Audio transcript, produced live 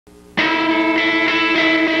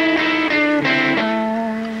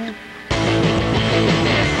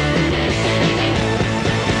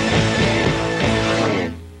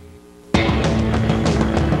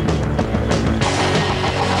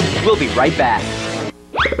be right back.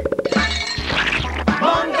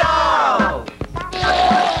 Mungo!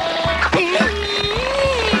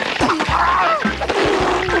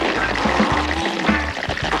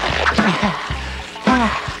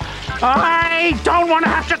 I don't want to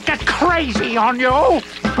have to get crazy on you,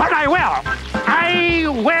 but I will. I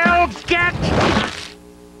will get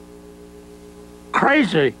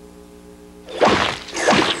crazy.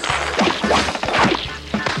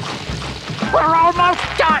 We're almost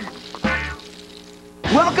done.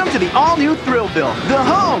 Welcome to the all-new Thrillville, the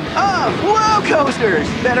home of flow coasters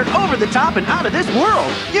that are over the top and out of this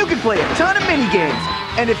world. You can play a ton of mini games,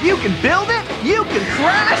 and if you can build it, you can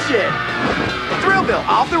crash it. Thrillville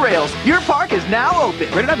off the rails. Your park is now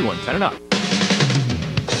open. Rated everyone, 10 and up.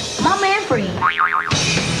 My man free.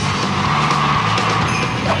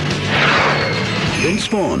 Vince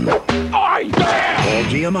Vaughn. Oh, yeah! Paul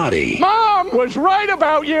Giamatti. Mom was right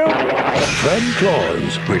about you. Fred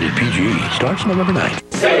Claus. Rated PG. Starts November 9th.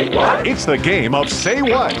 Say what? It's the game of Say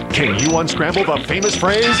What. Can you unscramble the famous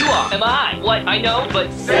phrase? You are. Am I? What? I know,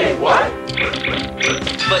 but... Say what?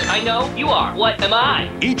 But I know you are. What am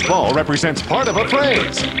I? Each ball represents part of a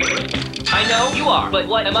phrase. I know you are, but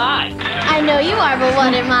what am I? I know you are, but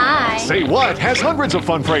what am I? Say What has hundreds of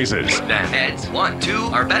fun phrases. Than heads, 1,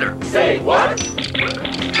 2 are better. Say what? 2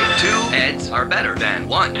 heads are better than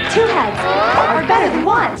 1. 2 heads are better than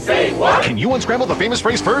 1. Say what? Can you unscramble the famous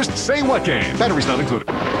phrase first? Say What game. Batteries not included.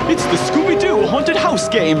 It's the Scooby-Doo haunted house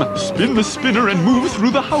game. Spin the spinner and move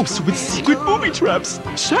through the house with secret booby traps.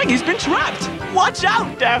 Shaggy's been trapped. Watch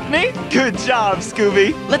out, Daphne. Good job,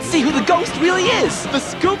 Scooby. Let's see who the ghost really is. The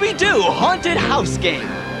Scooby-Doo haunted house game.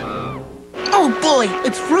 Oh boy,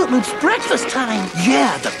 it's Froot Loops breakfast time.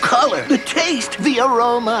 Yeah, the color, the taste, the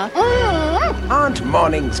aroma. Aunt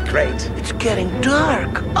Morning's great. It's getting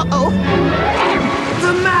dark. Uh-oh.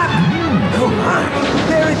 The map! Oh my,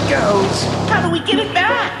 there it goes. How do we get it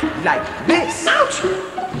back? Like this. Ouch!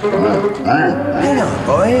 Hang on,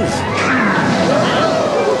 boys.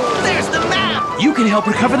 There's the map! You can help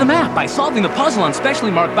recover the map by solving the puzzle on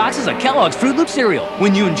specially marked boxes of Kellogg's Froot Loop cereal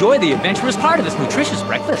when you enjoy the adventurous part of this nutritious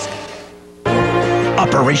breakfast.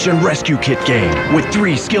 Operation Rescue Kit game with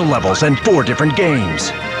 3 skill levels and 4 different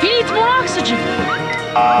games. He needs more oxygen.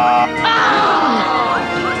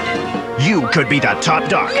 You could be the top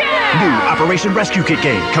dog. Yeah! New Operation Rescue Kit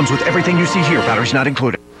game comes with everything you see here, batteries not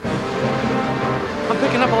included. I'm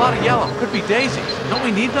picking up a lot of yellow. Could be daisies. Don't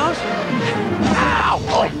we need those? Ow!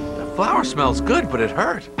 Oh, the flower smells good, but it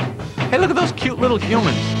hurt. Hey, look at those cute little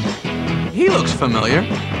humans. He looks familiar.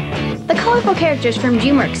 The colorful characters from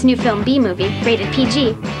DreamWorks' new film Bee Movie, rated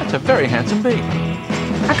PG, That's a very handsome bee.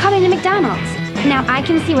 are coming to McDonald's. Now I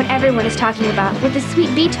can see what everyone is talking about with the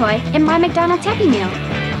sweet bee toy in my McDonald's Happy Meal.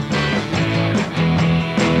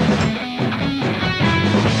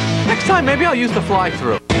 Next time, maybe I'll use the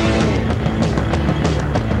fly-through.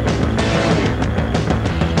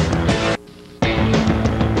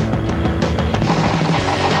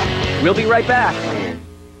 We'll be right back.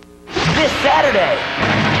 This Saturday,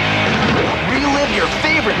 relive your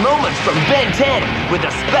favorite moments from Ben 10 with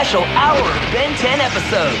a special hour of Ben 10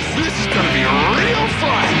 episodes. This is gonna be real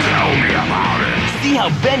fun. Tell me about it. See how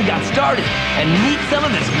Ben got started and meet some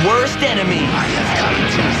of his worst enemies. I have come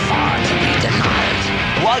too far to be denied.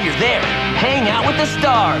 While you're there, hang out with the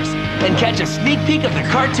stars and catch a sneak peek of the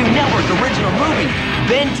Cartoon Network original movie,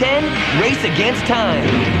 Ben 10, Race Against Time.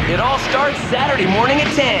 It all starts Saturday morning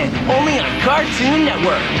at 10, only on Cartoon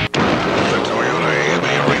Network. The Toyota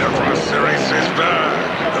AMA ArenaCross Series is back.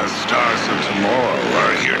 The stars of tomorrow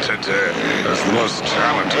are here today as the most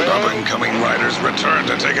talented up-and-coming riders return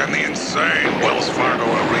to take on the insane Wells Fargo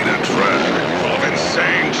Arena track, full of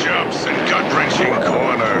insane jumps and gut-wrenching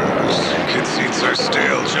corners. Kid seats are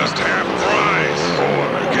still just half price. Or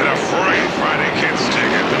get a free Friday Kids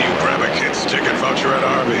ticket when you grab a Kids ticket voucher at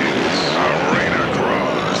Arby's.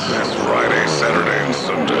 ArenaCross this Friday, Saturday, and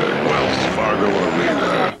Sunday. Wells Fargo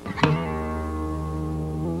Arena.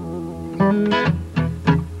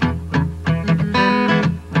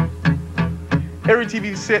 Every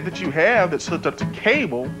TV set that you have that's hooked up to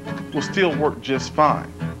cable will still work just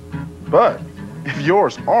fine. But if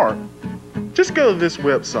yours aren't, just go to this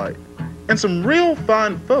website and some real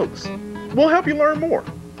fine folks will help you learn more.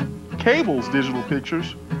 Cable's digital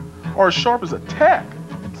pictures are as sharp as a tack.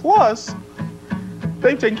 Plus,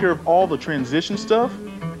 they've taken care of all the transition stuff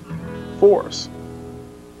for us.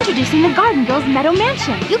 Introducing the Garden Girls Meadow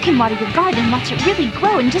Mansion. You can water your garden and watch it really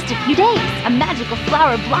grow in just a few days. A magical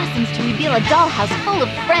flower blossoms to reveal a dollhouse full of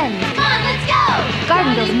friends. Come on, let's go!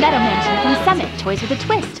 Garden Girls Meadow Mansion from Summit. Toys with a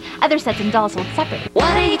twist. Other sets and dolls sold separate.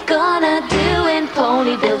 What are you gonna do in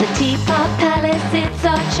Ponyville? The Teapot Palace, it's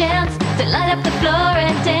our chance to light up the floor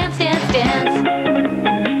and dance, dance, dance.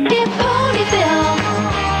 In Ponyville,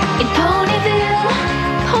 in Ponyville.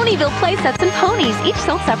 Ponyville play sets and ponies, each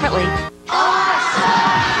sold separately.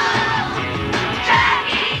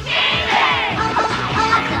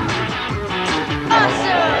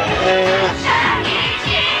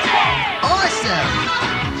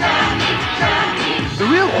 The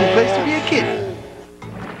real cool place to be a kid.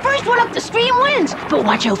 First one up the stream wins, but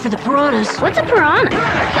watch out for the piranhas. What's a piranha?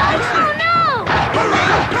 Oh no!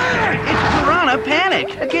 It's Piranha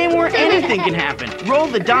Panic, a game where anything can happen. Roll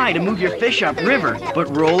the die to move your fish upriver, but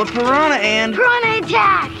roll a piranha and... Piranha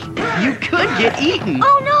attack! You could get eaten.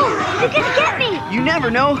 Oh no! They're gonna get me! You never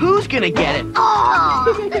know who's gonna get it.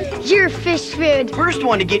 Oh! Your fish food. First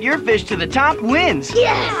one to get your fish to the top wins.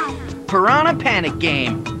 Yes! Piranha Panic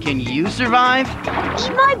game. Can you survive?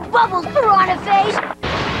 Eat my bubbles, piranha face!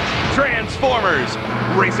 Transformers!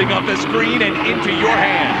 Racing off the screen and into your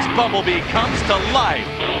hands, Bumblebee comes to life.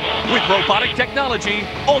 With robotic technology,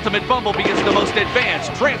 Ultimate Bumblebee is the most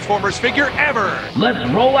advanced Transformers figure ever. Let's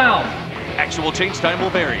roll out. Actual change time will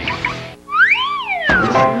vary.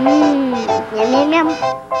 Yum, yum,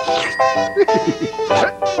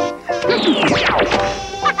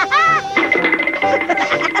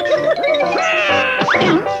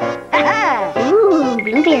 Ooh,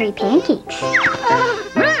 blueberry pancakes.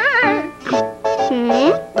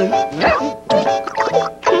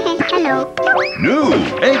 Hello. New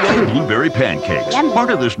Eggo blueberry pancakes. Part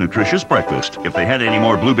of this nutritious breakfast. If they had any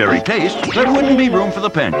more blueberry taste, there wouldn't be room for the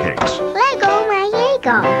pancakes. Lego, my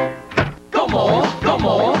Eggo. Come on,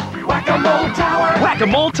 Whack-A-Mole Tower.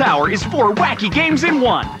 Whack-A-Mole Tower is 4 wacky games in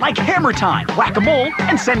one, like Hammer Time. Whack-A-Mole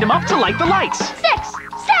and send him up to light the lights. 6,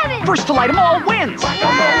 7. First to light them all wins.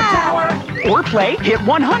 Whack-A-Mole Tower. Or play Hit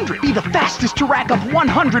 100. Be the fastest to rack up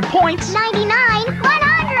 100 points. 99,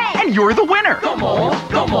 100. And you're the winner. Come on.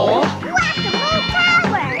 Whack-A-Mole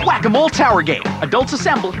Tower. Whack-A-Mole Tower game. Adults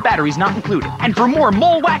assemble, batteries not included. And for more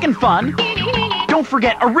mole whacking fun, don't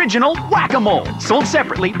forget original Whack-A-Mole. Sold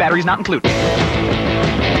separately, batteries not included.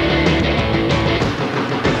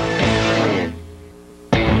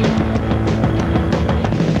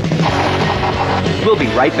 We'll be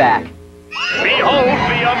right back. Behold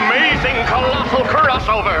the amazing colossal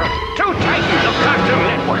crossover. 2 titans of Cartoon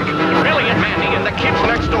Network. Billy and Mandy and the kids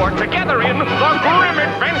next door together in The Grim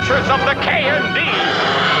Adventures of the K&D.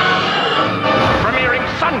 Premiering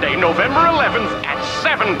Sunday, November 11th at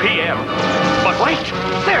 7 p.m. But wait,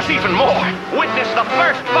 there's even more. Witness the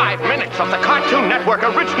first 5 minutes of the Cartoon Network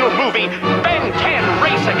original movie Ben 10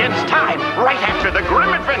 Race Against Time right after The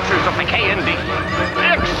Grim Adventures of the K&D.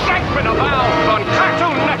 Excitement abounds on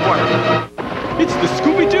Cartoon Network. It's the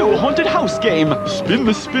Scooby-Doo haunted house game. Spin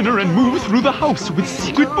the spinner and move through the house with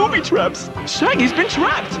secret booby traps. Shaggy's been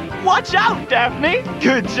trapped. Watch out, Daphne.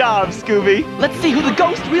 Good job, Scooby. Let's see who the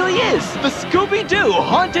ghost really is. The Scooby-Doo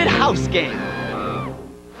haunted house game.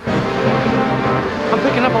 I'm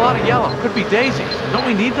picking up a lot of yellow. Could be daisies. Don't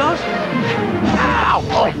we need those? Ow!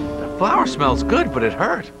 Oh, the flower smells good, but it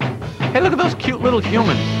hurt. Hey, look at those cute little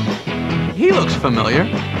humans. He looks familiar.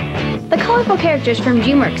 The colorful characters from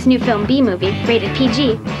DreamWorks' new film B-Movie, rated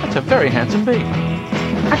PG, That's a very handsome bee.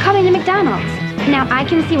 are coming to McDonald's. Now I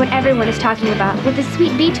can see what everyone is talking about with the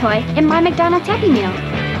sweet bee toy in my McDonald's Happy Meal.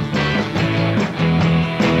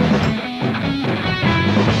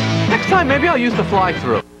 Next time, maybe I'll use the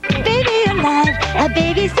fly-through. Baby alive, a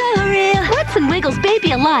baby so real. What's and Wiggles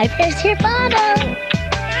Baby Alive? There's your bottle.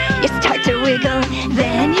 You start to wiggle,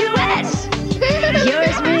 then you wet. You're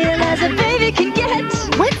as real as a baby can get.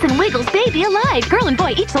 What's and Wiggles Baby Alive? Girl and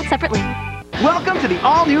boy each sold separately. Welcome to the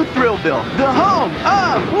all-new Thrillville, the home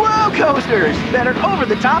of roller coasters that are over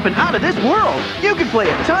the top and out of this world. You can play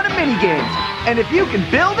a ton of mini games, and if you can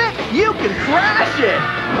build it, you can crash it.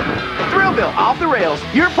 Thrillville off the rails.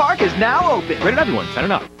 Your park is now open. Rated everyone,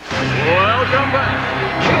 sign up. Welcome back,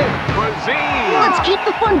 Kid Cuisine. Let's keep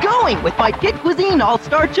the fun going with my Kid Cuisine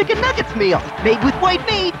All-Star Chicken Nuggets meal, made with white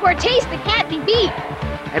meat. For a taste that can't be beat.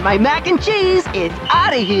 And my mac and cheese is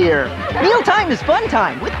out of here. Mealtime is fun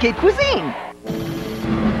time with Kid Cuisine.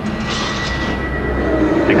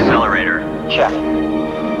 Accelerator. Check.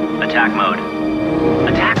 Attack mode.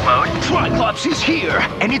 Attack mode? Triclops is here,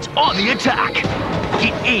 and it's on the attack.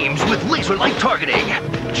 It aims with laser-like targeting,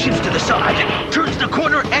 shifts to the side, turns the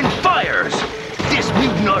corner, and fires. This This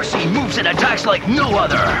mutant RC moves and attacks like no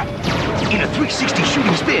other. In a 360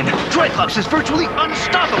 shooting spin, Triclops is virtually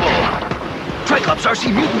unstoppable. Triclops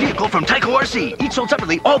RC mutant vehicle from Tyco RC. Each sold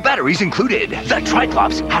separately, all batteries included. The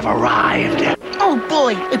Triclops have arrived. Oh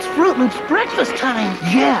boy, it's Froot Loops breakfast time.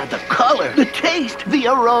 Yeah, the color, the taste, the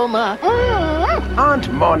aroma.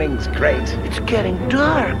 Aren't mornings great? It's getting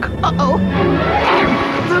dark. Uh-oh.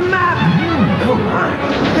 The map! Oh my,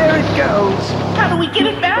 there it goes. How do we get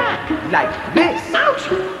it back? Like this. Ouch!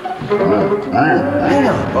 Hang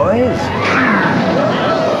on, boys.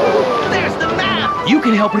 There's the map! You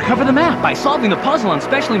can help recover the map by solving the puzzle on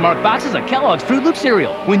specially marked boxes of Kellogg's Froot Loop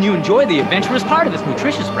cereal when you enjoy the adventurous part of this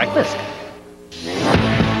nutritious breakfast.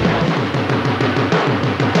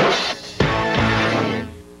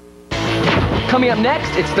 Coming up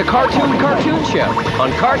next, it's the Cartoon Show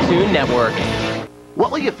on Cartoon Network. What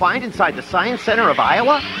will you find inside the Science Center of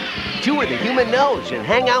Iowa? Tour the human nose and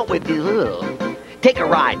hang out with the... Take a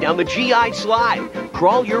ride down the GI slide.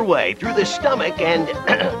 Crawl your way through the stomach and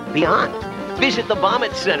beyond. Visit the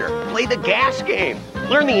Vomit Center. Play the gas game.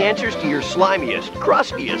 Learn the answers to your slimiest,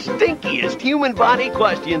 crustiest, stinkiest human body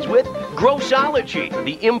questions with Grossology,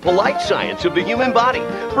 the impolite science of the human body.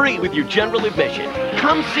 Free with your general admission.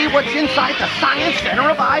 Come see what's inside the Science Center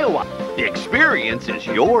of Iowa. The experience is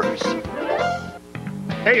yours.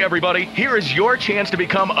 Hey everybody, here is your chance to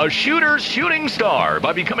become a Shooter's Shooting Star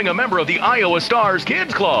by becoming a member of the Iowa Stars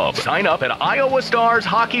Kids Club. Sign up at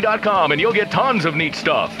iowastarshockey.com and you'll get tons of neat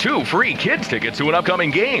stuff. 2 free kids tickets to an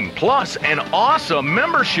upcoming game, plus an awesome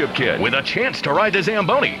membership kit with a chance to ride the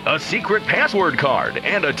Zamboni, a secret password card,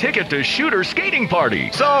 and a ticket to Shooter's Skating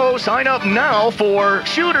Party. So sign up now for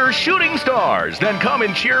Shooter's Shooting Stars, then come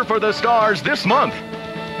and cheer for the Stars this month.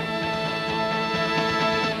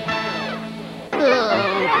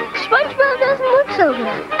 SpongeBob doesn't look so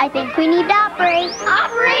good. I think we need to operate.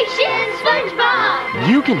 Operation SpongeBob!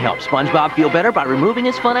 You can help SpongeBob feel better by removing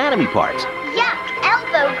his funatomy parts. Yuck,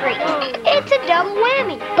 elbow grease. It's a double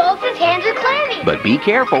whammy. Both his hands are clammy. But be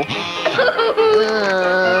careful.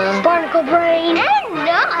 Barnacle brain. And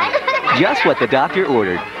not. Just what the doctor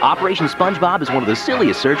ordered. Operation SpongeBob is one of the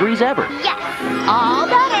silliest surgeries ever. Yes, all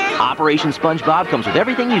better. Operation SpongeBob comes with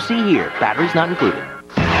everything you see here. Batteries not included.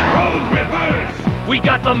 Road Whippers! We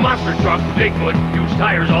got the monster truck, Bigfoot, huge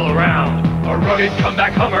tires all around. A rugged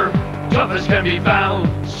comeback Hummer, toughest can be found.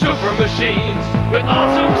 Super machines with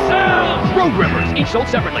awesome sounds. Road Rippers, each sold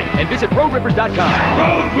separately, and visit roadrippers.com.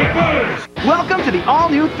 Road Whippers! Welcome to the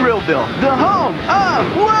all-new Thrillville, the home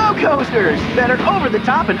of Wow Coasters that are over the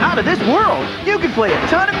top and out of this world. You can play a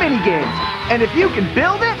ton of mini games, and if you can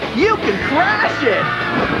build it, you can crash it.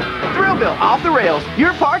 Thrillville off the rails.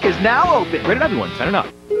 Your park is now open. Rated everyone, sign it up.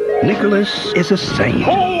 Nicholas is a saint.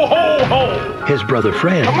 Ho, ho, ho! His brother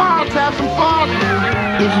Fred Come on, let's have some fun!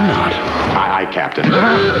 is not. Aye, aye, Captain.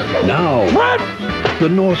 Now, the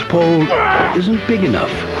North Pole isn't big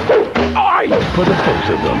enough for the both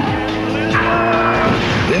of them.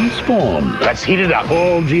 Then Spawn. Let's heat it up.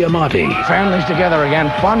 Paul Giamatti. Families together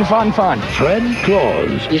again. Fun, fun, fun. Fred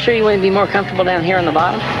Claus. You sure you wouldn't be more comfortable down here on the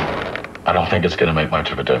bottom? I don't think it's going to make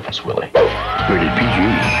much of a difference, Willie. Rated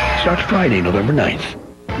PG. Starts Friday, November 9th.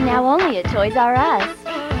 Now only at Toys R Us.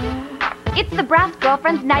 It's the Brass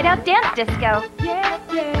Girlfriends Night Out Dance Disco.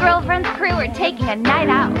 Girlfriend's crew are taking a night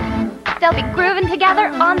out. They'll be grooving together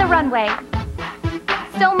on the runway.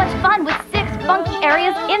 So much fun with 6 funky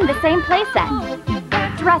areas in the same playset.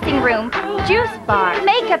 Dressing room, juice bar,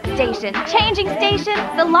 makeup station, changing station,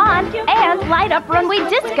 salon, and light-up runway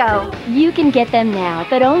disco. You can get them now,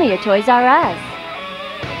 but only at Toys R Us.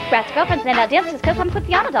 Brat's Girlfriend's Night Out Dance Disco comes with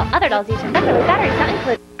Piano doll. Other dolls each and separate with batteries not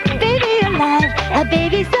included. Baby alive, a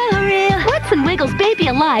baby so real. What's in Wiggles Baby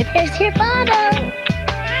Alive? Here's your bottle.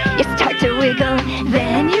 You start to wiggle,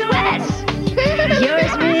 then you wet. You're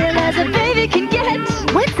as real as a baby can get.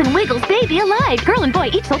 What's in Wiggles Baby Alive? Girl and boy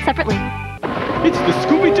each sold separately. It's the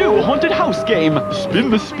Scooby-Doo haunted house game. Spin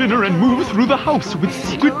the spinner and move through the house with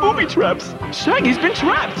secret booby traps. Shaggy's been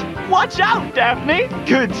trapped. Watch out, Daphne.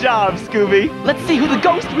 Good job, Scooby. Let's see who the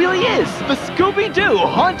ghost really is. The Scooby-Doo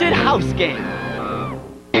haunted house game.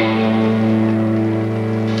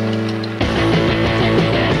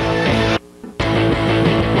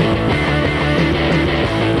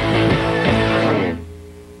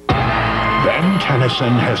 Ben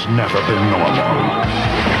Tennyson has never been normal.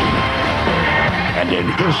 And in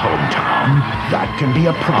his hometown, that can be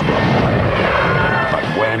a problem. But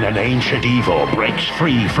when an ancient evil breaks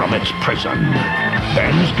free from its prison,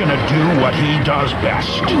 Ben's gonna do what he does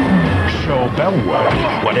best. Show Bellwood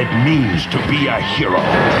what it means to be a hero.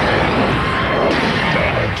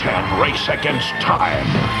 Ben 10 Race Against Time.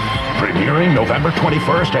 Premiering November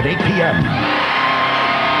 21st at 8 p.m.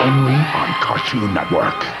 only on Cartoon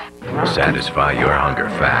Network. Satisfy your hunger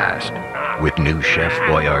fast with new Chef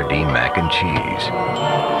Boyardee mac and cheese.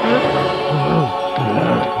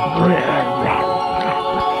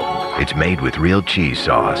 It's made with real cheese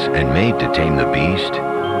sauce and made to tame the beast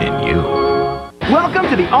in you. Welcome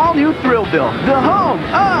to the all-new Thrillville, the home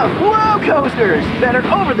of roller coasters that are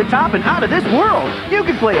over the top and out of this world. You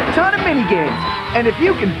can play a ton of mini games, and if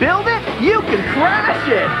you can build it, you can crash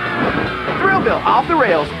it. Thrillville off the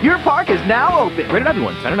rails. Your park is now open. Rated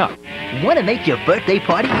everyone, 10 and up. Want to make your birthday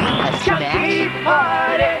party a Chucky smash?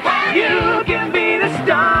 Party, you can be the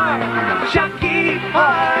star. Chucky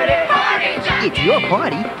Party. It's your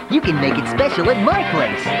party. You can make it special at my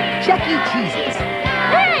place, Chuck E. Cheese's.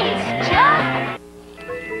 Thanks, Chuck!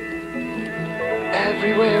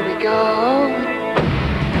 Everywhere we go,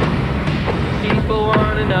 people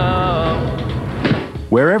want to know.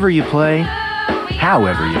 Wherever you play,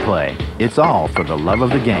 however you play, it's all for the love of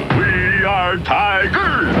the game. We are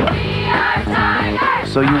Tigers! We are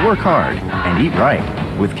Tigers! So you work hard and eat right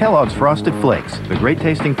with Kellogg's Frosted Flakes, the great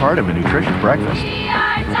tasting part of a nutritious breakfast. We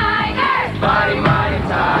are Tigers! Mighty, mighty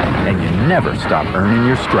Tigers! And you never stop earning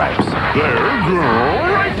your stripes. There, girl,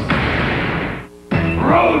 right!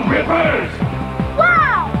 Road Rippers!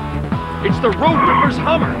 Wow! It's the Road Rippers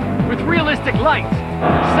Hummer with realistic lights,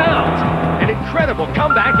 sounds, and incredible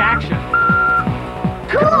comeback action.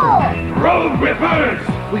 Cool! Road Rippers!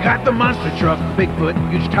 We got the monster truck, Bigfoot,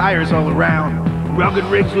 huge tires all around. Rugged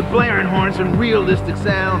rigs with blaring horns and realistic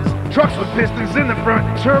sounds. Trucks with pistons in the front,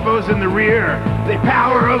 turbos in the rear. They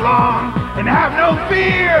power along and have no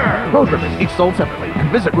fear! Road Rippers, each sold separately.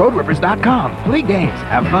 Visit roadrippers.com. Play games,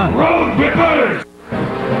 have fun. Road Rippers!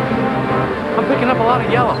 I'm picking up a lot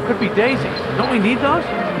of yellow. Could be daisies. Don't we need those?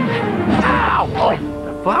 Ow! Oh,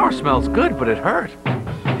 the flower smells good, but it hurt.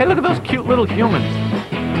 Hey, look at those cute little humans.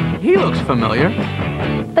 He looks familiar.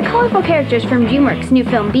 The colorful characters from DreamWorks' new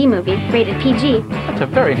film B-Movie, rated PG, That's a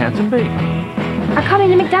very handsome bee. are coming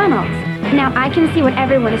to McDonald's. Now I can see what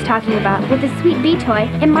everyone is talking about with the sweet bee toy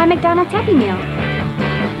in my McDonald's Happy Meal.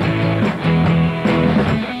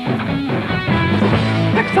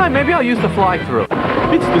 Next time, maybe I'll use the fly-through.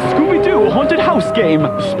 It's the Scooby-Doo haunted house game.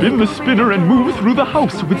 Spin the spinner and move through the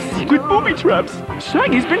house with secret booby traps.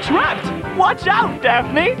 Shaggy's been trapped. Watch out,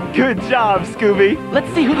 Daphne. Good job, Scooby.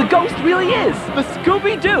 Let's see who the ghost really is. The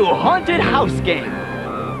Scooby-Doo haunted house game.